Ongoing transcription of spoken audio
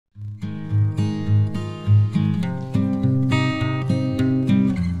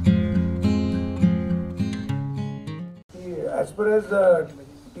as far as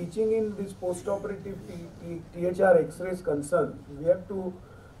teaching in this post-operative Thr X-ray is concerned, we have to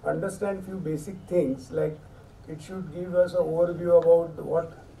understand few basic things, like it should give us an overview about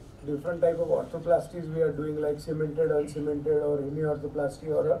what different type of orthoplasties we are doing, like cemented, uncemented, or hemi-orthoplasty,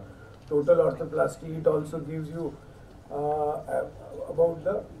 or a total orthoplasty. It also gives you about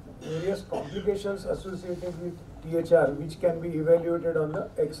the various complications associated with THR, which can be evaluated on the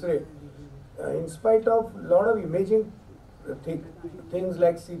X-ray. In spite of lot of imaging things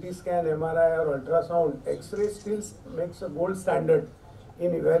like CT scan, MRI, or ultrasound, X-ray still makes a gold standard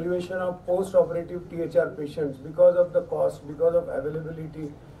in evaluation of post-operative THR patients because of the cost, because of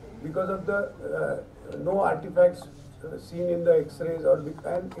availability, because of the no artifacts seen in the X-rays,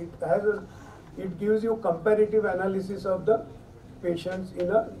 and it gives you comparative analysis of the patients in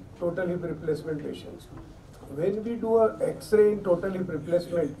a total hip replacement patients. When we do a X-ray in total hip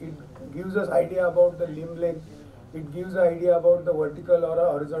replacement, it gives us idea about the limb length, it gives idea about the vertical or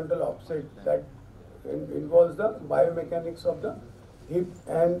a horizontal offset that involves the biomechanics of the hip,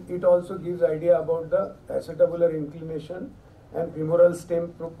 and it also gives idea about the acetabular inclination and femoral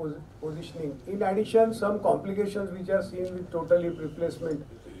stem positioning. In addition, some complications which are seen with total hip replacement,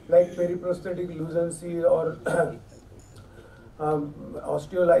 like periprosthetic lucency or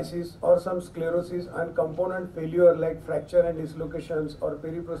osteolysis, or some sclerosis and component failure like fracture and dislocations or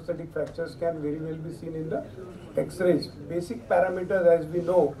periprosthetic fractures can very well be seen in the X-rays. Basic parameters, as we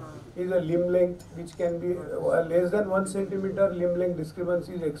know, is a limb length, which can be less than 1 centimeter limb length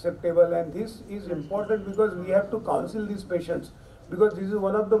discrepancy is acceptable, and this is important because we have to counsel these patients, because this is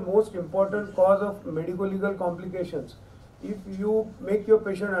one of the most important cause of medico-legal complications. If you make your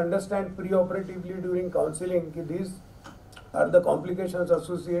patient understand pre-operatively during counseling, these are the complications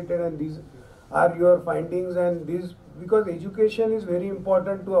associated and these are your findings, and these, because education is very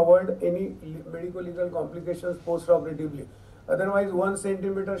important to avoid any medico-legal complications post-operatively. Otherwise, 1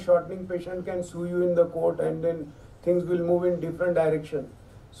 centimeter shortening patient can sue you in the court, and then things will move in different direction.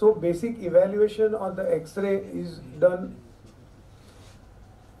 So basic evaluation on the X-ray is done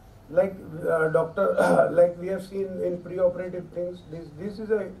like like we have seen in pre-operative things. This is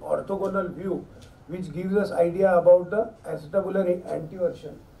a orthogonal view which gives us idea about the acetabular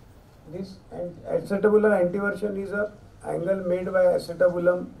anteversion. This acetabular anteversion is a angle made by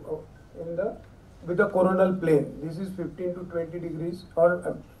acetabulum in the with the coronal plane. This is 15 to 20 degrees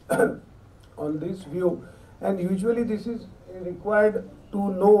or on this view, and usually this is required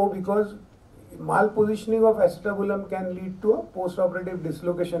to know because malpositioning of acetabulum can lead to a post-operative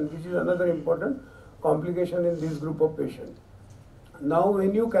dislocation, which is another important complication in this group of patients. Now,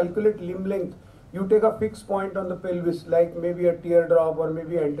 when you calculate limb length, you take a fixed point on the pelvis, like maybe a teardrop or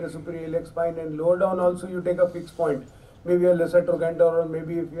maybe anterior superior iliac spine, and lower down also you take a fixed point, maybe a lesser trochanter, or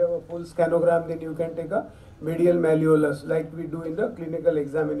maybe if you have a full scanogram, then you can take a medial malleolus like we do in the clinical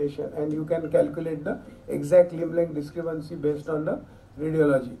examination, and you can calculate the exact limb length discrepancy based on the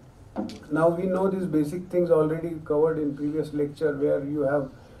radiology. Now we know these basic things already covered in previous lecture, where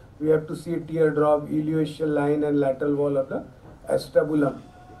we have to see a teardrop, ilioischial line, and lateral wall of the acetabulum,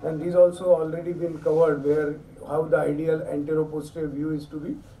 and these also already been covered, where how the ideal anteroposterior view is to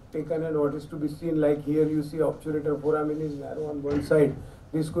be taken and what is to be seen. Like here you see obturator foramen is narrow on one side.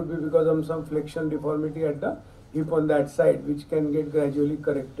 This could be because of some flexion deformity at the hip on that side, which can get gradually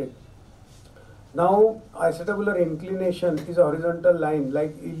corrected. Now, acetabular inclination is a horizontal line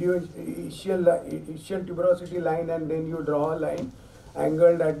like ischial tuberosity line, and then you draw a line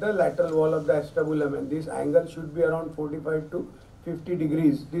angled at the lateral wall of the acetabulum, and this angle should be around 45 to 50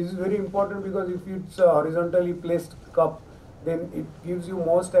 degrees. This is very important because if it's a horizontally placed cup, then it gives you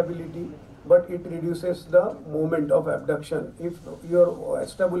more stability, but it reduces the moment of abduction. If your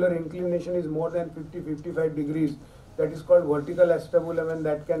acetabular inclination is more than 50-55 degrees, that is called vertical acetabulum, and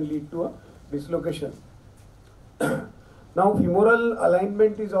that can lead to a dislocation. Now, femoral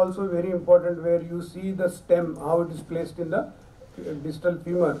alignment is also very important, where you see the stem, how it is placed in the distal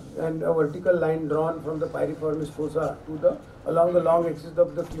femur, and a vertical line drawn from the piriformis fossa to the along the long axis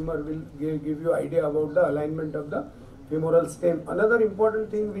of the femur will give you idea about the alignment of the femoral stem. Another important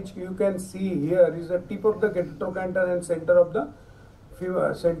thing which you can see here is the tip of the trochanter and center of the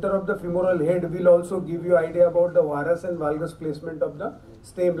femoral head will also give you idea about the varus and valgus placement of the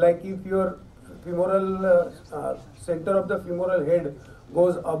stem. Like if your femoral center of the femoral head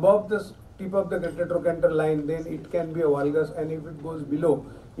goes above the tip of the trochanter line, then it can be a valgus, and if it goes below,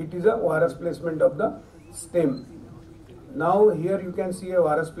 it is a varus placement of the stem. Now here you can see a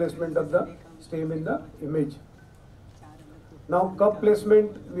varus placement of the stem in the image. Now cup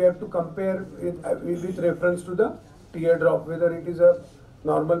placement we have to compare with reference to the teardrop, whether it is a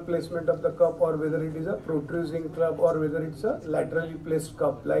normal placement of the cup, or whether it is a protruding cup, or whether it's a laterally placed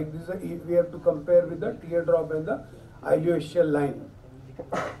cup. Like this, we have to compare with the teardrop and the ilioischial line.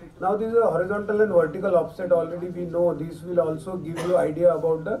 Now this is a horizontal and vertical offset. Already we know this will also give you idea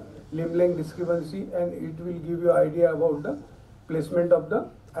about the limb length discrepancy, and it will give you idea about the placement of the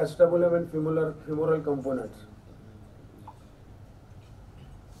acetabulum and femoral components.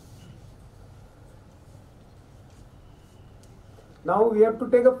 Now we have to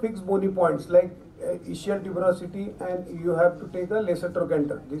take a fixed bony points like ischial tuberosity, and you have to take a lesser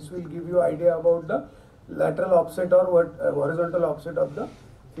trochanter. This will give you idea about the lateral offset or horizontal offset of the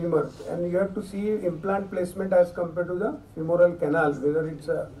femur, and you have to see implant placement as compared to the femoral canal, whether it's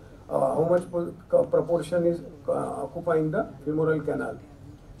how much proportion is occupying the femoral canal.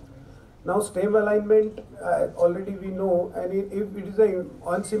 Now stem alignment, already we know, and if it is a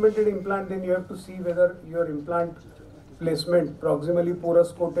uncemented implant, then you have to see whether your implant placement proximally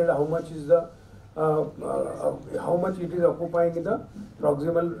porous coated, how much is the how much it is occupying in the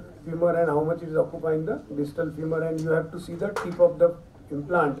proximal femur and how much is occupying the distal femur, and you have to see the tip of the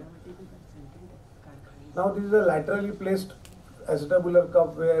implant. Now this is a laterally placed acetabular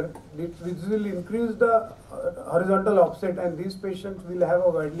cup where this will increase the horizontal offset, and these patients will have a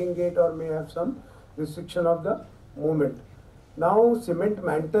waddling gait or may have some restriction of the movement. Now cement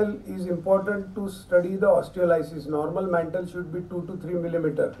mantle is important to study the osteolysis. Normal mantle should be 2 to 3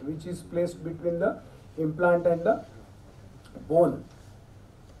 millimeter, which is placed between the implant and the bone.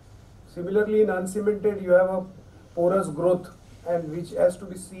 Similarly, in uncemented you have a porous growth, and which has to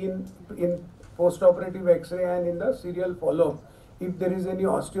be seen in post-operative X-ray and in the serial follow-up. If there is any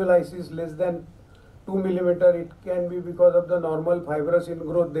osteolysis less than 2 millimeter, it can be because of the normal fibrous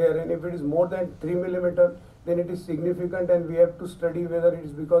ingrowth there, and if it is more than 3 millimeter, then it is significant, and we have to study whether it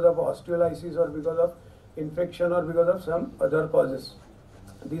is because of osteolysis or because of infection or because of some other causes.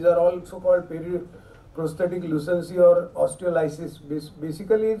 These are also called prosthetic lucency or osteolysis.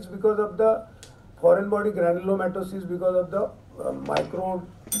 Basically, it's because of the foreign body granulomatosis, because of the micro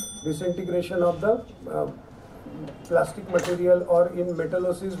disintegration of the plastic material, or in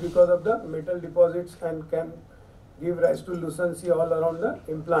metallosis because of the metal deposits, and can give rise to lucency all around the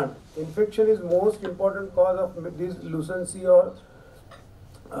implant. Infection is most important cause of this lucency or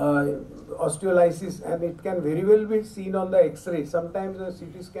osteolysis, and it can very well be seen on the X-ray. Sometimes a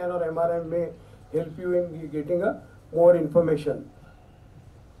CT scan or MRI may help you in getting more information.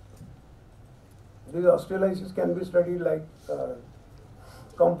 This osteolysis can be studied like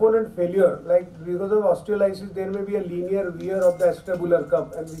component failure, like because of osteolysis there may be a linear wear of the acetabular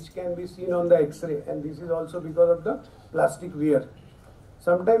cup, and which can be seen on the X-ray, and this is also because of the plastic wear.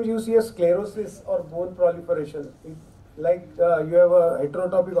 Sometimes you see a sclerosis or bone proliferation, like you have a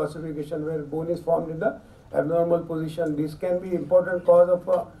heterotopic ossification where bone is formed in the abnormal position. This can be important cause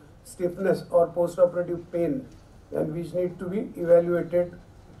of stiffness or post-operative pain, and which need to be evaluated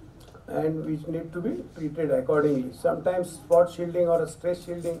and which need to be treated accordingly. Sometimes spot shielding or a stress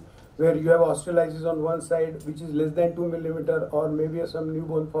shielding where you have osteolysis on one side which is less than 2 millimeter, or maybe some new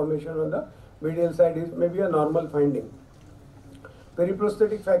bone formation on the medial side is maybe a normal finding.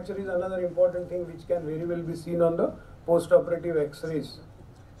 Periprosthetic fracture is another important thing which can very well be seen on the post-operative X-rays.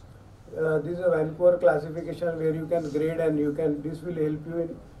 This is a Vancouver classification where you can grade, and this will help you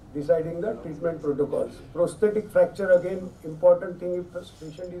in deciding the treatment protocols. Prosthetic fracture, again, important thing, if the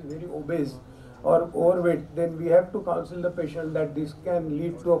patient is very obese or overweight, then we have to counsel the patient that this can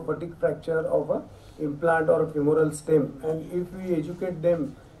lead to a fatigue fracture of a implant or a femoral stem, and if we educate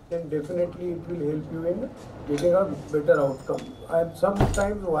them, then definitely it will help you in getting a better outcome. And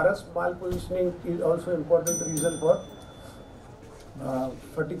sometimes varus malpositioning is also important reason for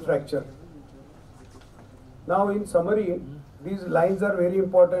fatigue fracture. Now in summary, these lines are very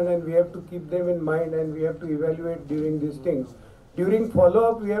important, and we have to keep them in mind, and we have to evaluate during these things. During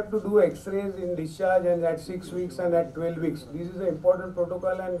follow-up, we have to do X-rays in discharge, and at 6 weeks and at 12 weeks. This is an important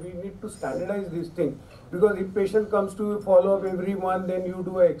protocol, and we need to standardize this thing, because if patient comes to follow-up every month, then you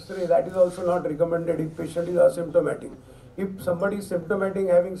do an X-ray. That is also not recommended if patient is asymptomatic. If somebody is symptomatic,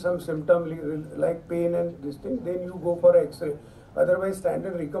 having some symptom like pain and this thing, then you go for X-ray. Otherwise,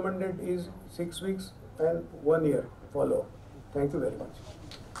 standard recommended is 6 weeks and 1 year follow-up. Thank you very much.